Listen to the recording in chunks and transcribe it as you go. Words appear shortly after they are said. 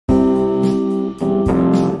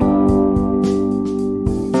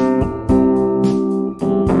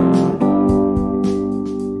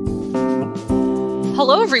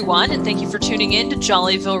everyone, and thank you for tuning in to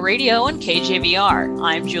Jollyville Radio on KJVR.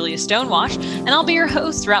 I'm Julia Stonewash, and I'll be your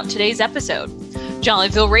host throughout today's episode.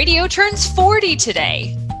 Jollyville Radio turns 40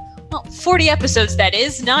 today. Well, 40 episodes, that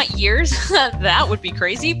is, not years. That would be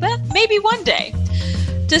crazy, but maybe one day.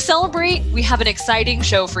 To celebrate, we have an exciting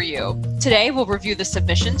show for you. Today, we'll review the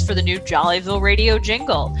submissions for the new Jollyville Radio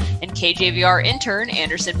jingle, and KJVR intern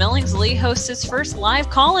Anderson Millingsly hosts his first live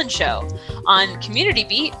call-in show. On Community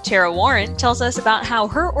Beat, Tarah Warren tells us about how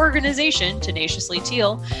her organization, Tenaciously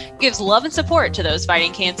Teal, gives love and support to those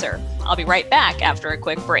fighting cancer. I'll be right back after a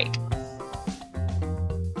quick break.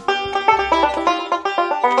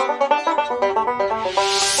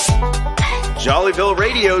 Jollyville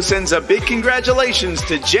Radio sends a big congratulations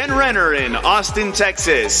to Jen Renner in Austin,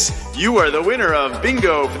 Texas. You are the winner of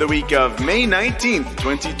Bingo for the week of May 19th,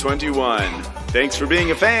 2021. Thanks for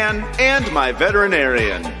being a fan and my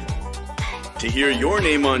veterinarian. To hear your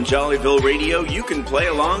name on Jollyville Radio, you can play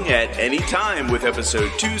along at any time with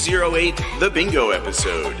episode 208, the Bingo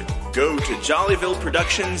episode. Go to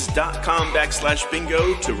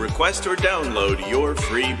jollyvilleproductions.com/bingo to request or download your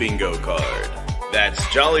free bingo card. That's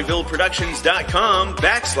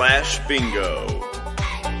jollyvilleproductions.com/bingo.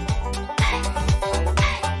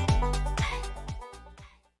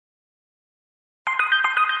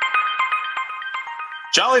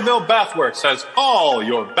 Jollyville Bathworks has all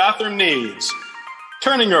your bathroom needs.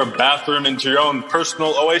 Turning your bathroom into your own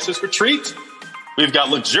personal oasis retreat? We've got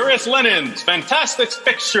luxurious linens, fantastic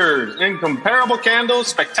fixtures, incomparable candles,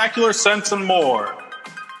 spectacular scents, and more.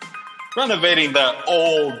 Renovating that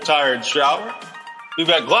old, tired shower? We've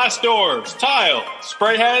got glass doors, tile,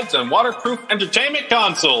 spray heads, and waterproof entertainment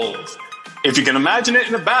consoles. If you can imagine it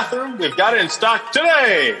in a bathroom, we've got it in stock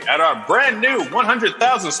today at our brand new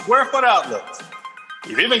 100,000 square foot outlet.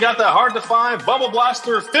 We've even got that hard-to-find Bubble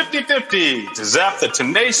Blaster 50/50 to zap the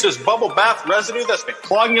tenacious bubble bath residue that's been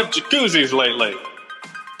clogging up jacuzzis lately.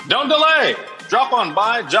 Don't delay. Drop on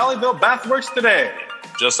by Jollyville Bathworks today,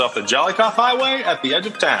 just off the Jollycoff Highway at the edge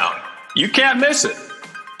of town. You can't miss it.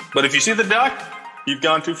 But if you see the duck, you've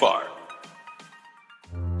gone too far.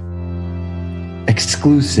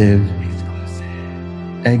 Exclusive.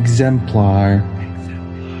 Exemplar.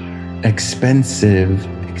 Expensive.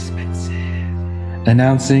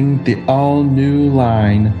 Announcing the all-new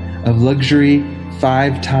line of luxury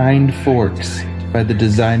five-tined forks by the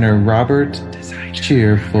designer Robert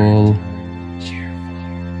Cheerful.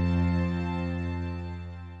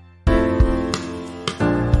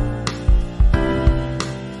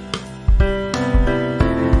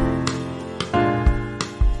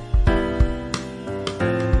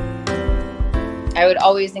 I would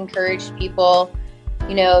always encourage people,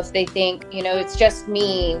 if they think, it's just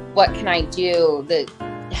me, what can I do?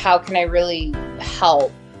 How can I really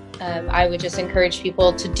help? I would just encourage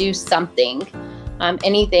people to do something,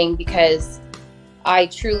 anything, because I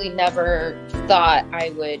truly never thought I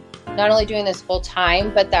would, not only doing this full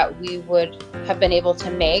time, but that we would have been able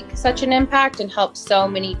to make such an impact and help so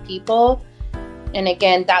many people. And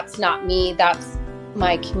again, that's not me, that's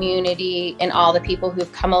my community and all the people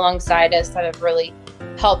who've come alongside us that have really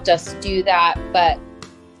helped us do that. But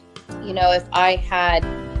if I had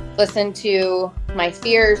listened to my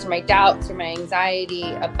fears, my doubts, or my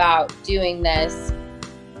anxiety about doing this,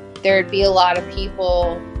 there'd be a lot of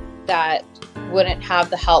people that wouldn't have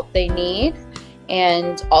the help they need.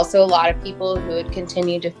 And also a lot of people who would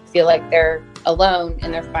continue to feel like they're alone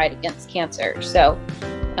in their fight against cancer. So,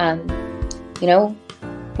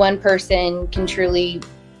 one person can truly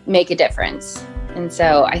make a difference. And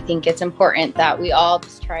so I think it's important that we all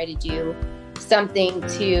just try to do something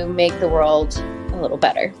to make the world a little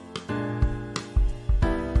better.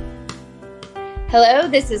 Hello,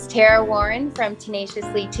 this is Tarah Warren from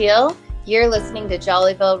Tenaciously Teal. You're listening to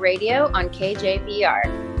Jollyville Radio on KJVR.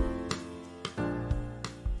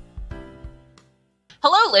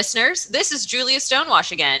 Hello, listeners. This is Julia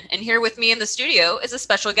Stonewash again, and here with me in the studio is a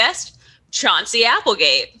special guest, Chauncy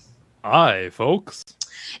Applegate. Hi, folks.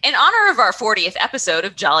 In honor of our 40th episode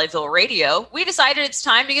of Jollyville Radio, we decided it's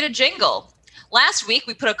time to get a jingle. Last week,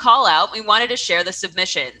 we put a call out. We wanted to share the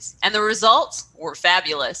submissions, and the results were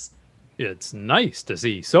fabulous. It's nice to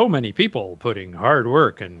see so many people putting hard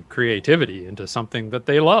work and creativity into something that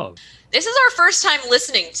they love. This is our first time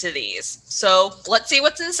listening to these, so let's see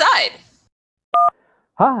what's inside.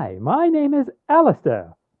 Hi, my name is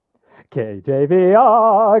Alistair.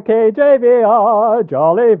 KJVR, KJVR,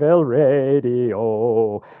 Jollyville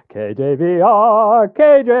Radio. KJVR,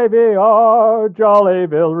 KJVR,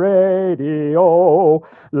 Jollyville Radio.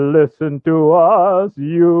 Listen to us,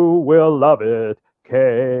 you will love it.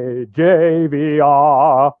 KJVR.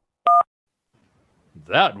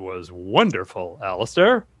 That was wonderful,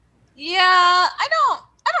 Alistair. Yeah, I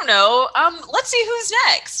don't know. Let's see who's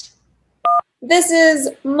next. This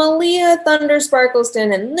is Malia Thunder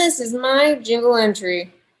Sparkleston, and this is my jingle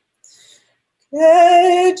entry.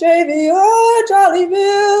 KJVR,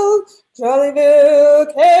 Jollyville,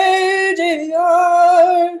 Jollyville,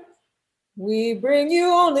 KJVR. We bring you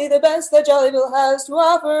only the best that Jollyville has to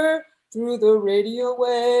offer through the radio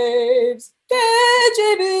waves.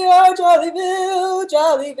 KJVR, Jollyville,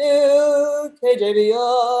 Jollyville,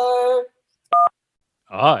 KJVR.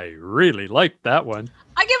 I really liked that one.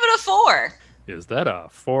 I give it a 4. Is that a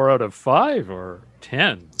 4 out of 5 or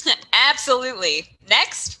 10? Absolutely.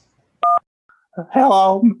 Next.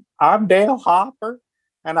 Hello, I'm Dale Hopper,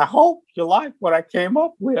 and I hope you like what I came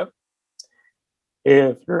up with.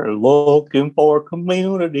 If you're looking for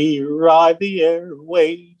community, ride the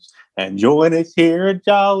airwaves and join us here at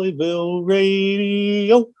Jollyville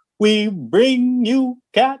Radio. We bring you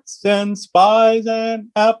cats and spies and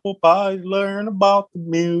apple pies. Learn about the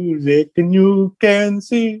music and you can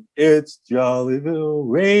see it's Jollyville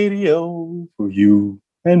Radio for you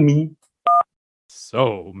and me.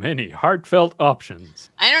 So many heartfelt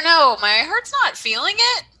options. I don't know. My heart's not feeling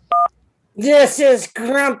it. This is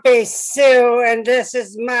Grumpy Sue, and this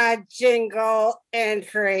is my jingle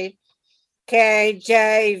entry.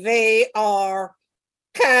 KJVR,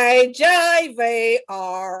 KJVR,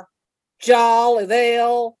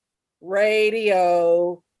 Jollyville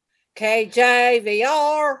Radio.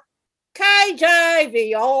 KJVR,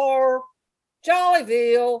 KJVR,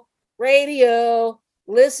 Jollyville Radio.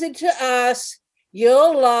 Listen to us.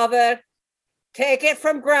 You'll love it. Take it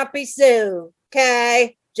from Grumpy Sue.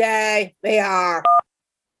 KJVR.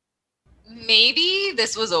 Maybe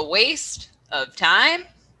this was a waste of time.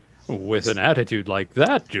 With an attitude like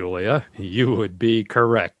that, Julia, you would be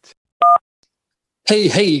correct.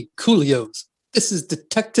 Hey, Coolios. This is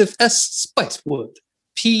Detective S. Spicewood,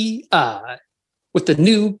 P.I., with the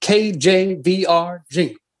new KJVR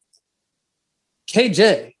jingle.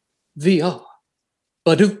 KJVR,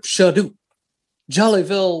 Badoop Shadoop,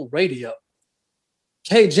 Jollyville Radio.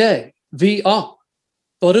 KJVR,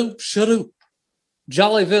 Badoop Shadoop,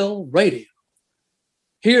 Jollyville Radio.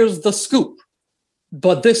 Here's the scoop,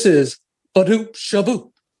 but this is Badoop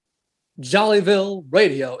Shaboop. Jollyville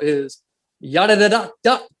Radio is yada da da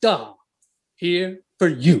da da. Here for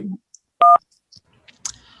you.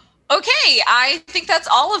 Okay, I think that's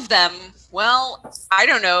all of them. Well, I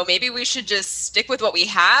don't know. Maybe we should just stick with what we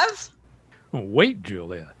have? Wait,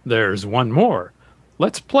 Julia. There's one more.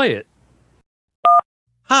 Let's play it.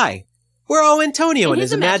 Hi, we're all Antonio and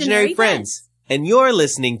his imaginary friends, and you're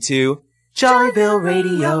listening to Jollyville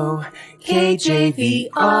Radio,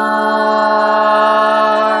 KJVR.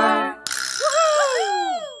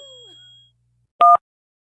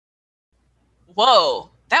 Whoa,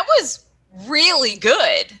 that was really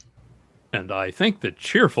good. And I think the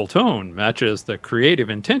cheerful tone matches the creative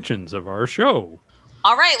intentions of our show.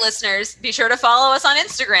 All right, listeners, be sure to follow us on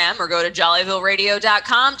Instagram or go to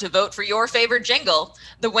jollyvilleradio.com to vote for your favorite jingle.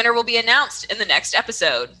 The winner will be announced in the next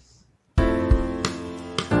episode.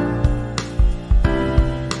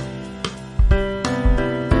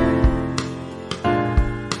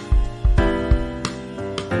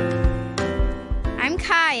 I'm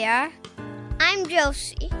Kaya. I'm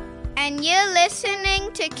Josie. And you're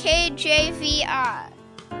listening to KJVR,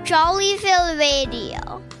 Jollyville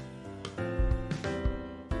Radio.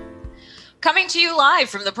 Coming to you live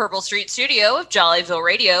from the Purple Street studio of Jollyville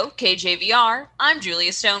Radio, KJVR, I'm Julia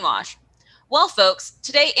Stonewash. Well, folks,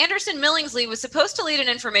 today Anderson Millingsly was supposed to lead an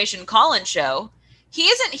information call-in show. He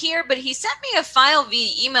isn't here, but he sent me a file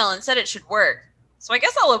via email and said it should work. So I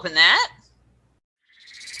guess I'll open that.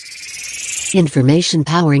 Information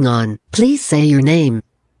powering on. Please say your name.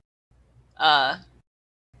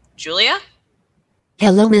 Julia?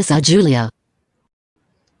 Hello, Miss Julia.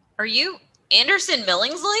 Are you Anderson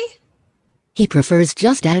Millingsley? He prefers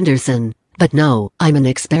just Anderson. But no, I'm an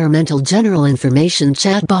experimental general information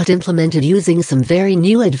chatbot implemented using some very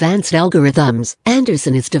new advanced algorithms.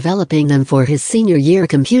 Anderson is developing them for his senior year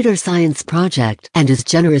computer science project and is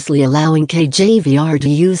generously allowing KJVR to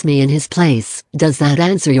use me in his place. Does that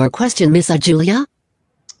answer your question, Miss Julia?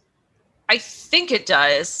 I think it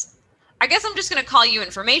does. I guess I'm just going to call you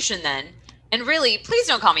information then. And really, please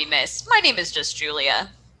don't call me Miss. My name is just Julia.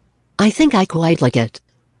 I think I quite like it.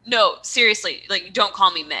 No, seriously, don't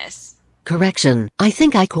call me Miss. Correction, I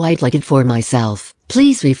think I quite like it for myself.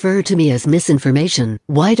 Please refer to me as Misinformation.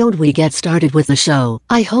 Why don't we get started with the show?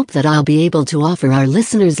 I hope that I'll be able to offer our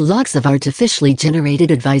listeners lots of artificially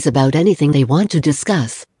generated advice about anything they want to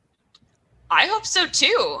discuss. I hope so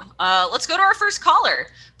too. Let's go to our first caller.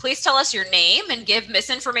 Please tell us your name and give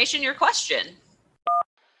Misinformation your question.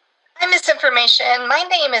 Hi, Misinformation. My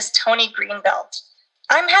name is Tony Greenbelt.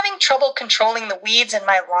 I'm having trouble controlling the weeds in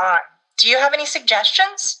my lawn. Do you have any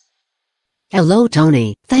suggestions? Hello,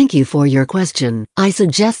 Tony. Thank you for your question. I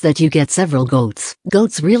suggest that you get several goats.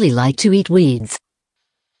 Goats really like to eat weeds.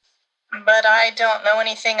 But I don't know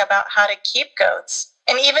anything about how to keep goats.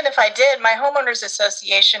 And even if I did, my homeowners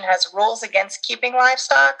association has rules against keeping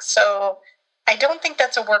livestock, so I don't think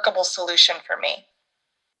that's a workable solution for me.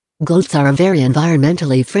 Goats are a very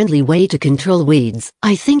environmentally friendly way to control weeds.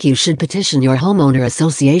 I think you should petition your homeowner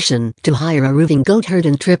association to hire a roving goat herd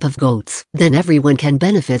and trip of goats. Then everyone can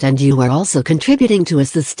benefit and you are also contributing to a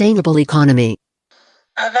sustainable economy.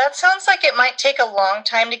 That sounds like it might take a long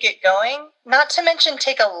time to get going, not to mention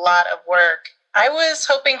take a lot of work. I was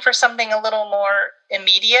hoping for something a little more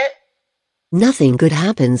immediate. Nothing good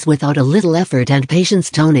happens without a little effort and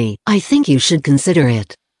patience, Tony. I think you should consider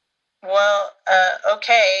it. Well,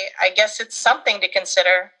 okay. I guess it's something to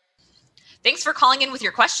consider. Thanks for calling in with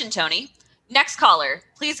your question, Tony. Next caller,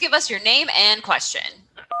 please give us your name and question.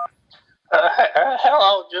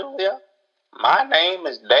 Hello, Julia. My name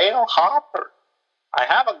is Dale Hopper. I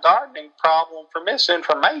have a gardening problem for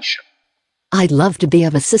misinformation. I'd love to be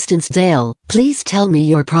of assistance, Dale. Please tell me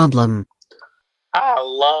your problem. I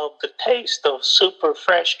love the taste of super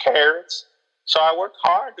fresh carrots, so I work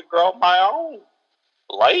hard to grow my own.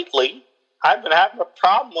 Lately, I've been having a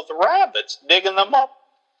problem with rabbits digging them up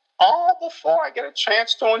all before I get a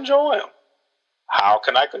chance to enjoy them. How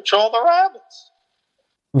can I control the rabbits?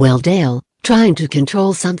 Well, Dale, trying to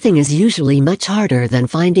control something is usually much harder than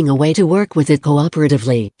finding a way to work with it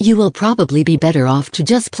cooperatively. You will probably be better off to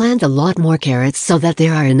just plant a lot more carrots so that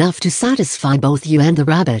there are enough to satisfy both you and the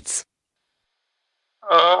rabbits.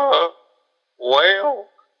 Well,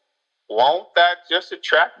 won't that just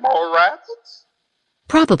attract more rabbits?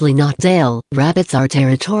 Probably not, Dale. Rabbits are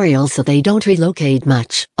territorial, so they don't relocate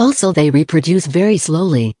much. Also, they reproduce very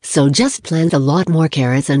slowly, so just plant a lot more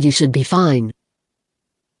carrots and you should be fine.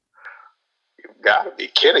 You've got to be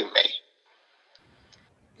kidding me.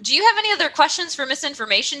 Do you have any other questions for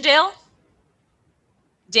misinformation, Dale?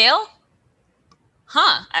 Dale?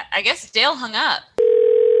 Huh, I guess Dale hung up.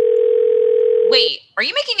 Wait, are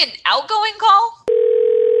you making an outgoing call?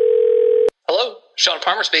 Hello, Sean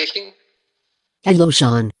Palmer speaking. Hello,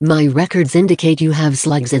 Sean. My records indicate you have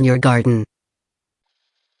slugs in your garden.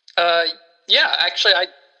 Yeah, actually, I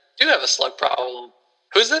do have a slug problem.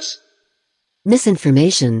 Who's this?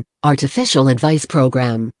 Misinformation, artificial advice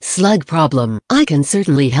program, slug problem. I can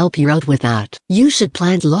certainly help you out with that. You should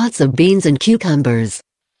plant lots of beans and cucumbers.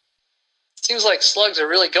 Seems like slugs are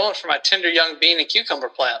really going for my tender young bean and cucumber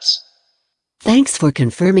plants. Thanks for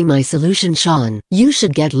confirming my solution, Sean. You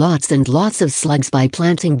should get lots and lots of slugs by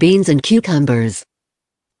planting beans and cucumbers.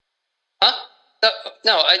 Huh?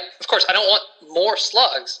 No, of course, I don't want more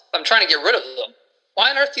slugs. I'm trying to get rid of them.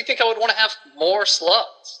 Why on earth do you think I would want to have more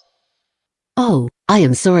slugs? Oh, I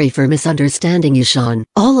am sorry for misunderstanding you, Sean.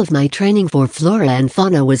 All of my training for flora and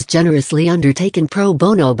fauna was generously undertaken pro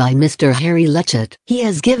bono by Mr. Harry Letchett. He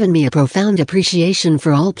has given me a profound appreciation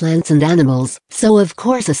for all plants and animals, so of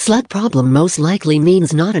course a slug problem most likely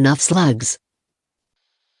means not enough slugs.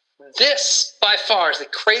 This, by far, is the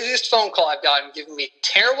craziest phone call I've gotten, giving me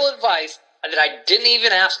terrible advice that I didn't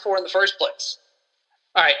even ask for in the first place.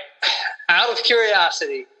 All right, out of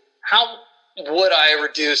curiosity, how would I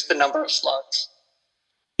reduce the number of slugs?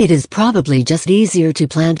 It is probably just easier to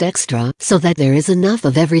plant extra so that there is enough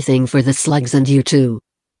of everything for the slugs and you too.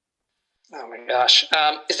 Oh my gosh.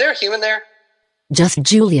 Is there a human there? Just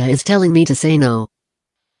Julia is telling me to say no.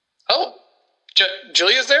 Oh,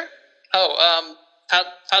 Julia's there? Oh,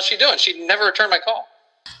 how's she doing? She never returned my call.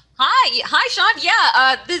 Hi, Sean.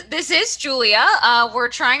 Yeah, this is Julia. We're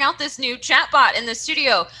trying out this new chatbot in the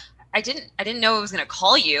studio. I didn't know it was gonna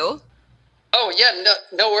call you. Oh yeah,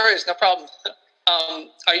 no worries, no problem.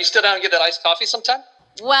 Are you still down to get that iced coffee sometime?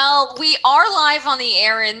 Well, we are live on the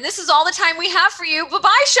air, and this is all the time we have for you.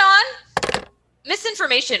 Bye-bye, Sean.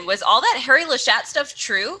 Misinformation. Was all that Harry Lachat stuff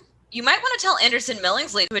true? You might want to tell Anderson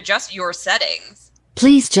Millingsly to adjust your settings.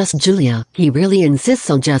 Please, just Julia. He really insists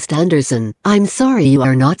on just Anderson. I'm sorry you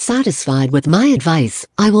are not satisfied with my advice.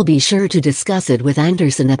 I will be sure to discuss it with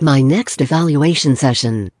Anderson at my next evaluation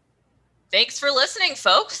session. Thanks for listening,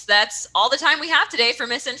 folks. That's all the time we have today for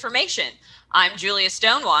Misinformation. I'm Julia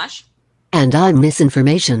Stonewash. And I'm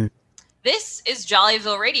Misinformation. This is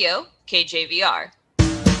Jollyville Radio, KJVR.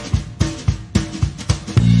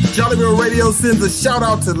 Jollyville Radio sends a shout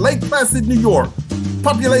out to Lake Placid, New York.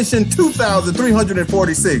 Population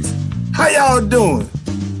 2,346. How y'all doing?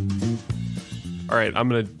 All right, I'm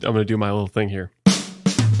gonna do my little thing here.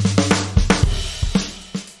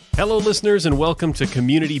 Hello, listeners, and welcome to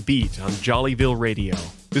Community Beat on Jollyville Radio.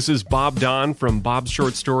 This is Bob Daun from Bob's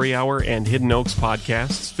Short Story Hour and Hidden Oaks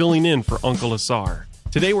podcasts, filling in for Uncle Asar.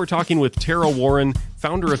 Today we're talking with Tarah Warren,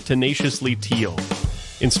 founder of Tenaciously Teal,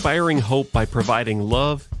 inspiring hope by providing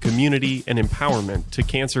love, community, and empowerment to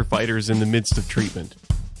cancer fighters in the midst of treatment.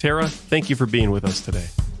 Tarah, thank you for being with us today.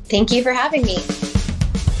 Thank you for having me.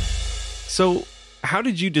 So, how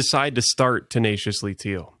did you decide to start Tenaciously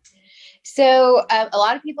Teal? So a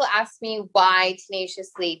lot of people ask me why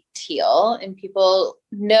Tenaciously Teal, and people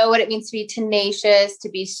know what it means to be tenacious, to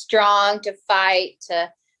be strong, to fight,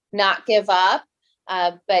 to not give up.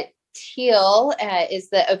 But teal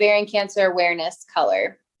is the ovarian cancer awareness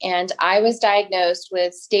color. And I was diagnosed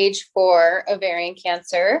with stage 4 ovarian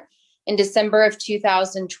cancer in December of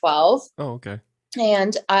 2012. Oh, okay.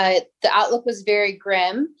 And the outlook was very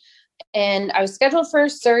grim. And I was scheduled for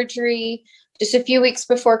surgery just a few weeks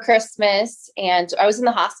before Christmas, and I was in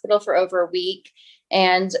the hospital for over a week.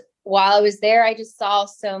 And while I was there, I just saw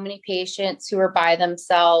so many patients who were by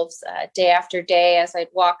themselves day after day as I'd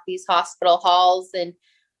walk these hospital halls. And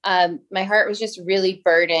my heart was just really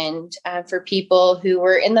burdened for people who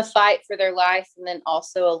were in the fight for their life and then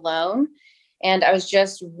also alone. And I was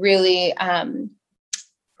just really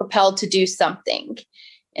propelled to do something.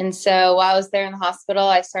 And so while I was there in the hospital,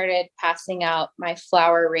 I started passing out my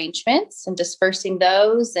flower arrangements and dispersing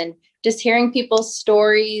those and just hearing people's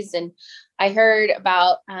stories. And I heard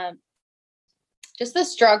about just the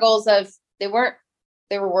struggles of, they were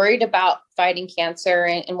worried about fighting cancer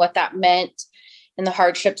and what that meant and the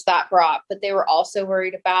hardships that brought, but they were also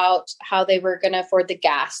worried about how they were going to afford the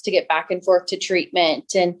gas to get back and forth to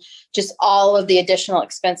treatment and just all of the additional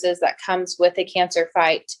expenses that comes with a cancer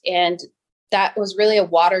fight. And that was really a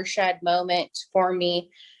watershed moment for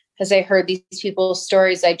me. As I heard these people's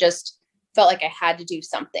stories, I just felt like I had to do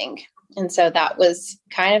something. And so that was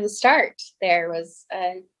kind of the start. There was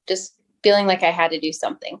just feeling like I had to do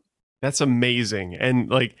something. That's amazing. And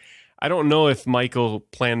like, I don't know if Michael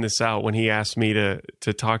planned this out when he asked me to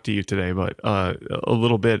talk to you today, but a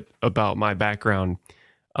little bit about my background.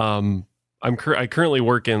 I currently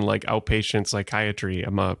work in like outpatient psychiatry.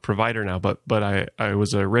 I'm a provider now, but I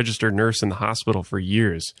was a registered nurse in the hospital for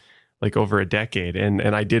years, like over a decade. And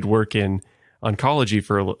I did work in oncology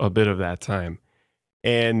for a bit of that time.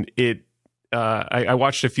 And I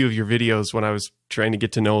watched a few of your videos when I was trying to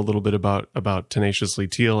get to know a little bit about Tenaciously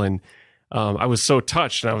Teal. And I was so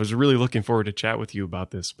touched, and I was really looking forward to chat with you about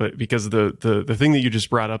this. But because the thing that you just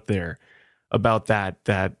brought up there about that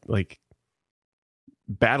like,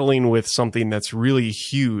 battling with something that's really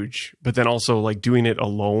huge, but then also like doing it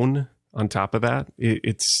alone on top of that,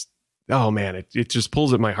 it's oh man, it just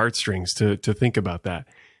pulls at my heartstrings to think about that.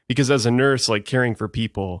 Because as a nurse, like caring for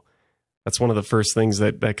people, that's one of the first things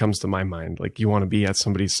that comes to my mind. Like you want to be at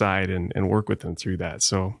somebody's side and work with them through that.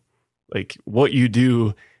 So like what you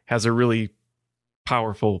do has a really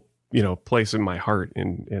powerful, place in my heart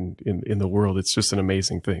and in the world. It's just an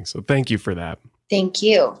amazing thing. So thank you for that. Thank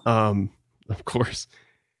you. Of course.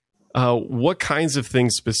 What kinds of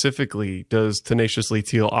things specifically does Tenaciously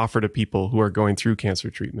Teal offer to people who are going through cancer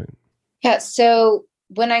treatment? Yeah. So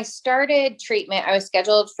when I started treatment, I was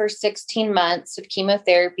scheduled for 16 months of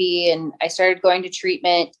chemotherapy, and I started going to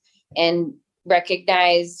treatment and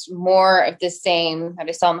recognized more of the same that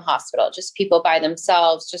I saw in the hospital, just people by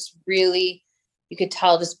themselves, just really, you could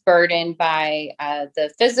tell, just burdened by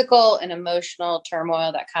the physical and emotional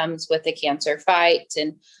turmoil that comes with the cancer fight.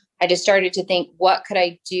 And I just started to think, what could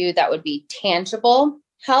I do that would be tangible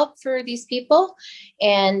help for these people?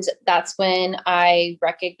 And that's when I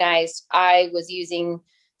recognized I was using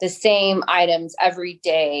the same items every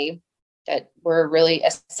day that were really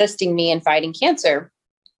assisting me in fighting cancer.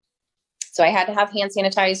 So I had to have hand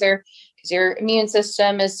sanitizer because your immune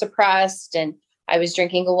system is suppressed. And I was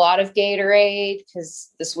drinking a lot of Gatorade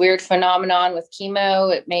because this weird phenomenon with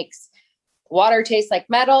chemo, it makes water taste like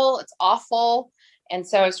metal. It's awful. And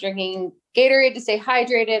so I was drinking Gatorade to stay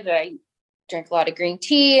hydrated. I drank a lot of green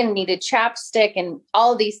tea and needed chapstick and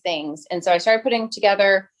all of these things. And so I started putting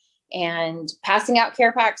together and passing out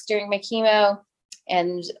care packs during my chemo.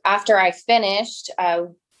 And after I finished, I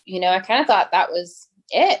kind of thought that was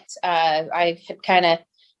it. I had kind of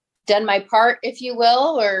done my part, if you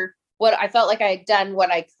will, or what I felt like I had done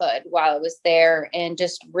what I could while I was there, and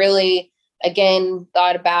just really, again,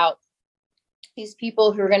 thought about these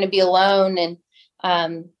people who are going to be alone. And,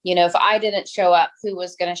 if I didn't show up, who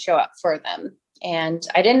was going to show up for them? And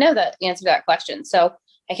I didn't know the answer to that question. So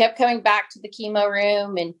I kept coming back to the chemo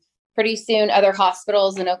room, and pretty soon other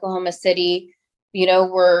hospitals in Oklahoma City,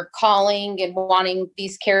 were calling and wanting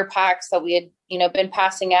these care packs that we had, been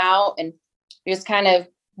passing out. And we just kind of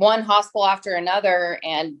one hospital after another.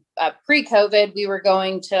 And pre-COVID, we were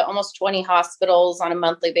going to almost 20 hospitals on a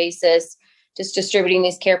monthly basis, just distributing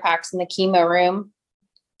these care packs in the chemo room.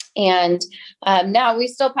 And now we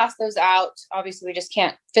still pass those out. Obviously, we just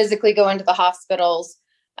can't physically go into the hospitals,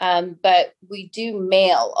 but we do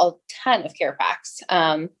mail a ton of care packs.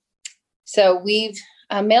 So we've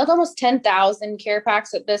mailed almost 10,000 care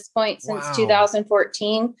packs at this point since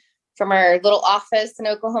 2014 from our little office in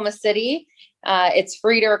Oklahoma City. It's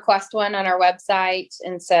free to request one on our website.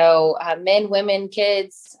 And so men, women,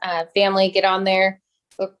 kids, family get on there,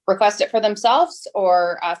 request it for themselves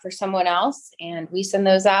or for someone else, and we send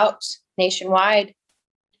those out nationwide.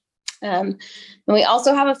 And we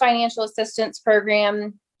also have a financial assistance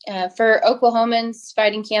program for Oklahomans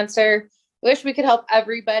fighting cancer. I wish we could help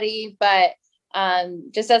everybody, but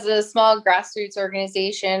just as a small grassroots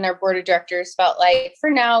organization, our board of directors felt like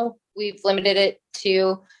for now we've limited it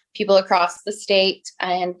to people across the state,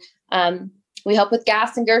 and we help with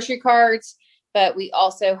gas and grocery cards. But we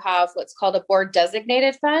also have what's called a board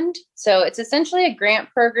designated fund. So it's essentially a grant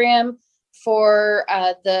program for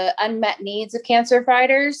the unmet needs of cancer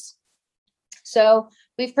fighters. So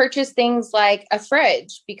we've purchased things like a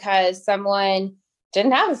fridge because someone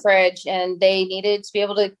didn't have a fridge and they needed to be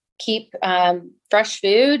able to keep fresh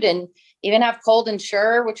food and even have cold and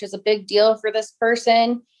sure, which is a big deal for this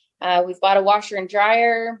person. We've bought a washer and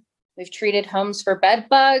dryer. We've treated homes for bed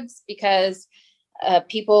bugs because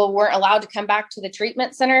people weren't allowed to come back to the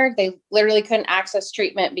treatment center. They literally couldn't access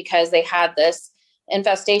treatment because they had this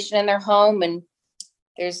infestation in their home. And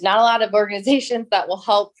there's not a lot of organizations that will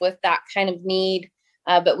help with that kind of need.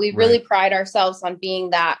 But we really pride ourselves on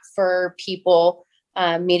being that for people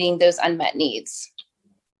meeting those unmet needs.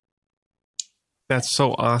 That's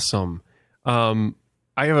so awesome. I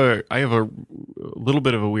have a little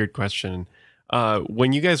bit of a weird question.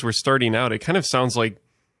 When you guys were starting out, it kind of sounds like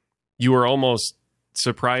you were almost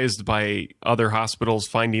surprised by other hospitals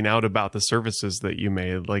finding out about the services that you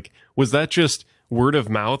made. Like, was that just word of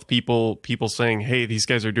mouth? People saying, "Hey, these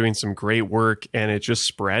guys are doing some great work," and it just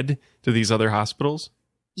spread to these other hospitals?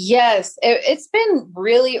 Yes, it's been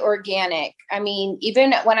really organic. I mean,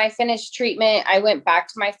 even when I finished treatment, I went back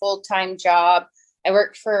to my full-time job. I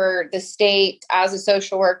worked for the state as a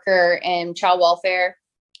social worker in child welfare.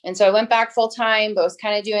 And so I went back full-time, but was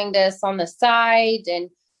kind of doing this on the side. And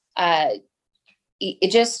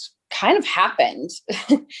it just kind of happened.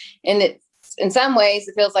 And it's, in some ways,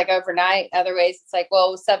 it feels like overnight. Other ways, it's like,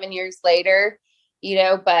 well, 7 years later,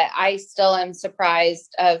 but I still am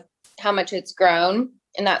surprised of how much it's grown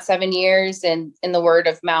in that 7 years, and in the word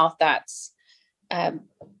of mouth that's,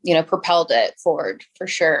 propelled it forward for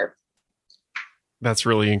sure. That's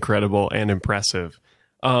really incredible and impressive.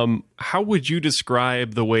 How would you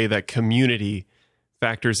describe the way that community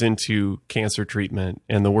factors into cancer treatment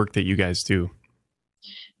and the work that you guys do?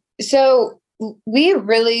 So we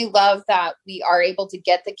really love that we are able to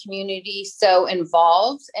get the community so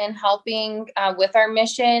involved in helping with our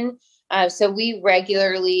mission. So we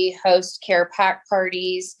regularly host care pack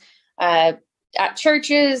parties at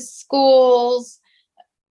churches, schools,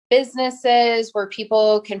 businesses where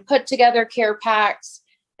people can put together care packs.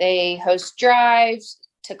 They host drives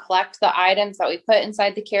to collect the items that we put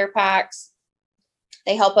inside the care packs.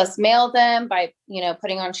 They help us mail them by,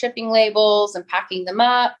 putting on shipping labels and packing them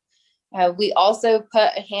up. We also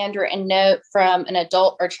put a handwritten note from an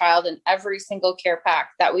adult or child in every single care pack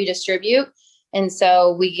that we distribute. And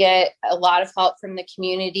so we get a lot of help from the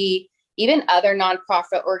community, even other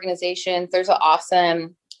nonprofit organizations. There's an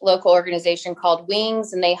awesome local organization called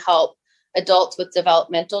Wings, and they help adults with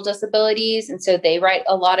developmental disabilities. And so they write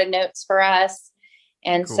a lot of notes for us.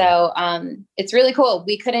 And cool. So it's really cool.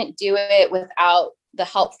 We couldn't do it without the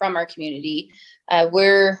help from our community.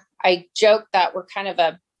 I joke that we're kind of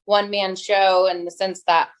a one-man show in the sense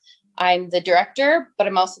that I'm the director, but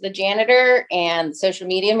I'm also the janitor and social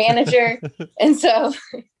media manager. And so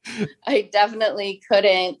I definitely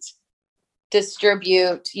couldn't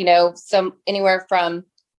distribute, anywhere from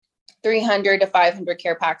 300 to 500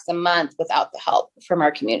 care packs a month without the help from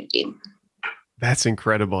our community. That's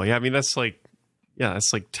incredible. Yeah. I mean, that's like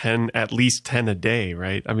 10, at least 10 a day,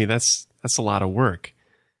 right? I mean, that's a lot of work.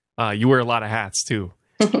 You wear a lot of hats too.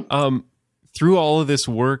 Through all of this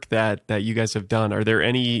work that you guys have done, are there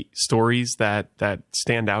any stories that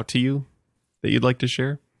stand out to you that you'd like to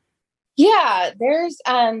share? Yeah, there's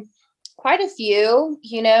quite a few,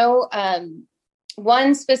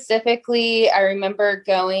 one specifically, I remember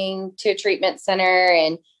going to a treatment center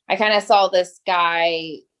and I kind of saw this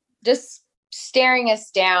guy just staring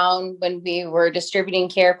us down when we were distributing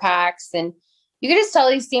care packs. And you could just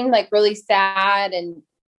tell he seemed like really sad and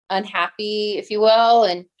unhappy, if you will.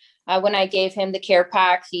 And when I gave him the care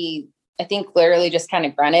pack, he, I think, literally just kind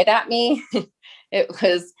of grunted at me. It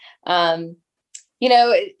was,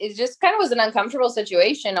 it just kind of was an uncomfortable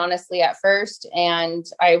situation, honestly, at first. And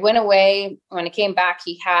I went away. When I came back,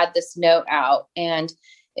 he had this note out, and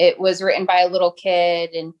it was written by a little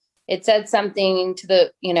kid. And it said something to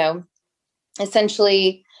the,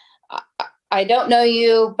 essentially, I don't know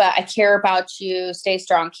you, but I care about you. Stay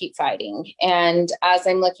strong, keep fighting. And as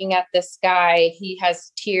I'm looking at this guy, he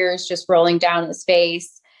has tears just rolling down his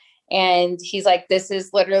face. And he's like, this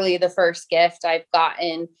is literally the first gift I've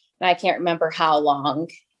gotten, and I can't remember how long.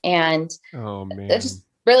 And it just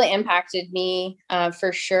really impacted me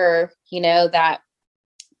for sure. That,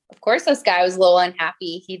 of course, this guy was a little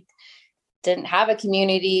unhappy. He didn't have a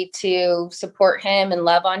community to support him and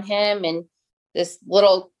love on him. And this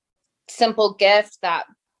little simple gift that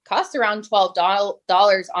cost around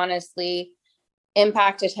 $12, honestly,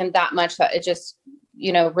 impacted him that much that it just,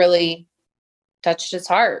 really touched his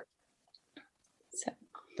heart. So.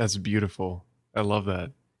 That's beautiful. I love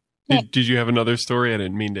that. Did you have another story? I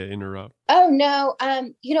didn't mean to interrupt. Oh, no.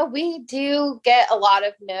 We do get a lot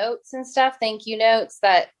of notes and stuff, thank you notes,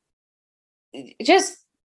 that just,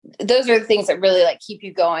 those are the things that really keep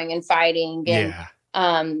you going and fighting and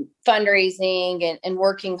fundraising and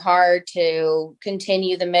working hard to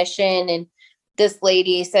continue the mission. And this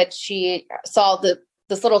lady said she saw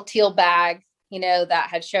this little teal bag, that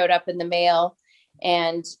had showed up in the mail,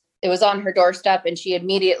 and it was on her doorstep, and she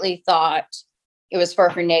immediately thought it was for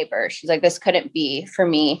her neighbor. She's like, this couldn't be for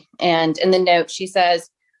me. And in the note, she says,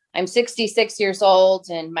 I'm 66 years old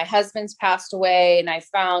and my husband's passed away, and I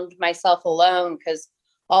found myself alone because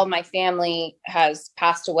all my family has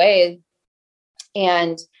passed away.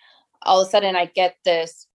 And all of a sudden I get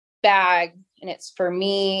this bag, and it's for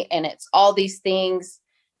me, and it's all these things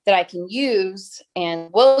that I can use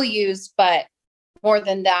and will use. But more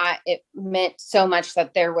than that, it meant so much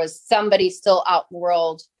that there was somebody still out in the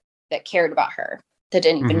world that cared about her, that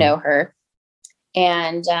didn't even know her.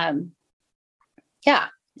 And I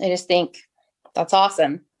just think that's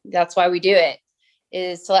awesome. That's why we do it,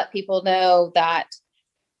 is to let people know that,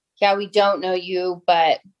 we don't know you,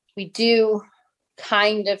 but we do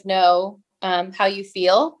kind of know how you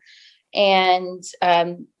feel. And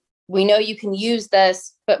we know you can use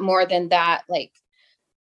this, but more than that,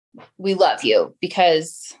 we love you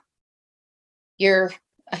because you're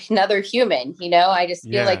another human. I just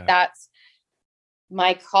feel like that's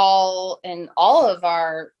my call, and all of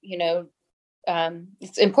our,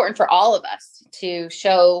 it's important for all of us to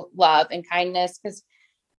show love and kindness, because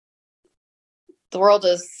the world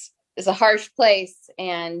is a harsh place,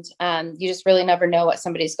 and you just really never know what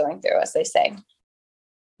somebody's going through, as they say.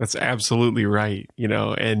 That's absolutely right.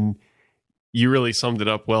 And you really summed it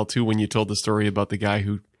up well too when you told the story about the guy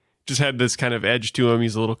who just had this kind of edge to him.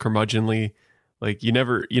 He's a little curmudgeonly. You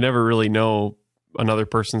never really know another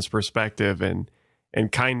person's perspective, and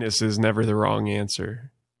kindness is never the wrong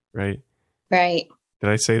answer, right? Right. Did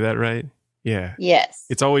I say that right? Yeah. Yes.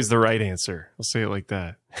 It's always the right answer. I'll say it like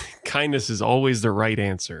that. Kindness is always the right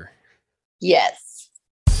answer. Yes.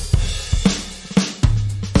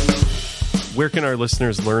 Where can our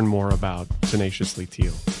listeners learn more about Tenaciously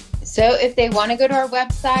Teal? So if they want to go to our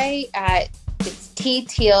website it's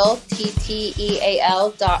tteal.org,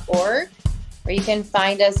 or you can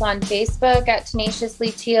find us on Facebook at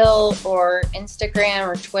Tenaciously Teal, or Instagram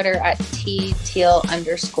or Twitter at @teal_eek.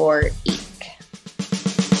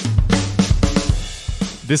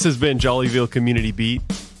 This has been Jollyville Community Beat.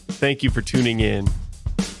 Thank you for tuning in.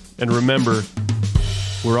 And remember,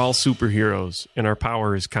 we're all superheroes, and our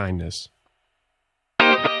power is kindness.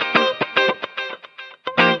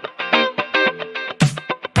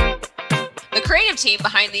 The creative team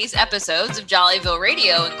behind these episodes of Jollyville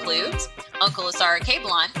Radio includes Uncle Asara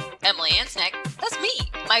Cablon, Emily Ansnick, that's me,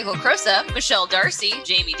 Michael Crosa, Michelle Darcy,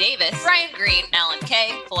 Jamie Davis, Brian Green, Alan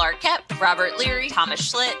Kay, Pilar Kep, Robert Leary, Thomas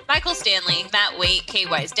Schlitt, Michael Stanley, Matt Waite, K.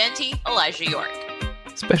 Wise Denty, Elijah York.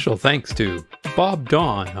 Special thanks to Bob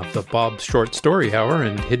Daun of the Bob's Short Story Hour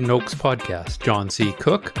and Hidden Oaks podcast, John C.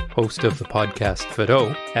 Cook, host of the podcast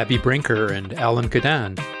Fido, Abby Brinker and Alan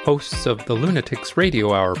Cadan, hosts of the Lunatics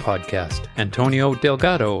Radio Hour podcast, Antonio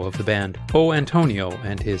Delgado of the band O Antonio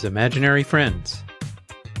and his imaginary friends.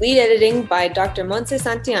 Lead editing by Dr. Montse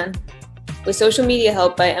Santillan, with social media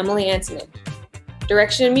help by Emily Ansonin.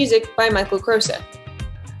 Direction and music by Michael Crosa.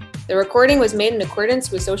 The recording was made in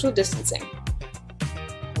accordance with social distancing.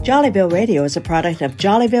 Jollyville Radio is a product of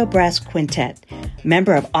Jollyville Brass Quintet,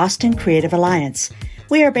 member of Austin Creative Alliance.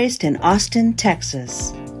 We are based in Austin,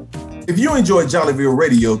 Texas. If you enjoy Jollyville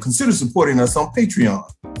Radio, consider supporting us on Patreon.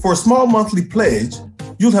 For a small monthly pledge,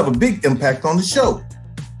 you'll have a big impact on the show.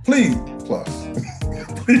 Please,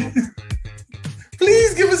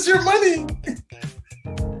 please give us your money.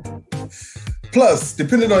 Plus,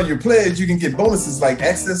 depending on your pledge, you can get bonuses like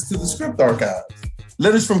access to the script archives,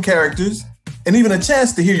 letters from characters, and even a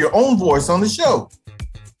chance to hear your own voice on the show.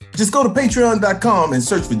 Just go to patreon.com and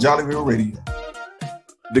search for Jollyville Radio.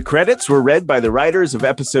 The credits were read by the writers of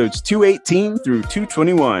episodes 218 through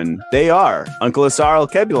 221. They are Uncle Asar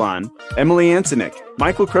Al-Kebulan, Emily Antonik,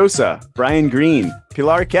 Michael Crosa, Brian Green,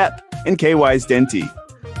 Pilar Kep, and K. Wise Denti.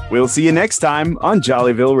 We'll see you next time on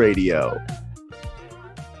Jollyville Radio.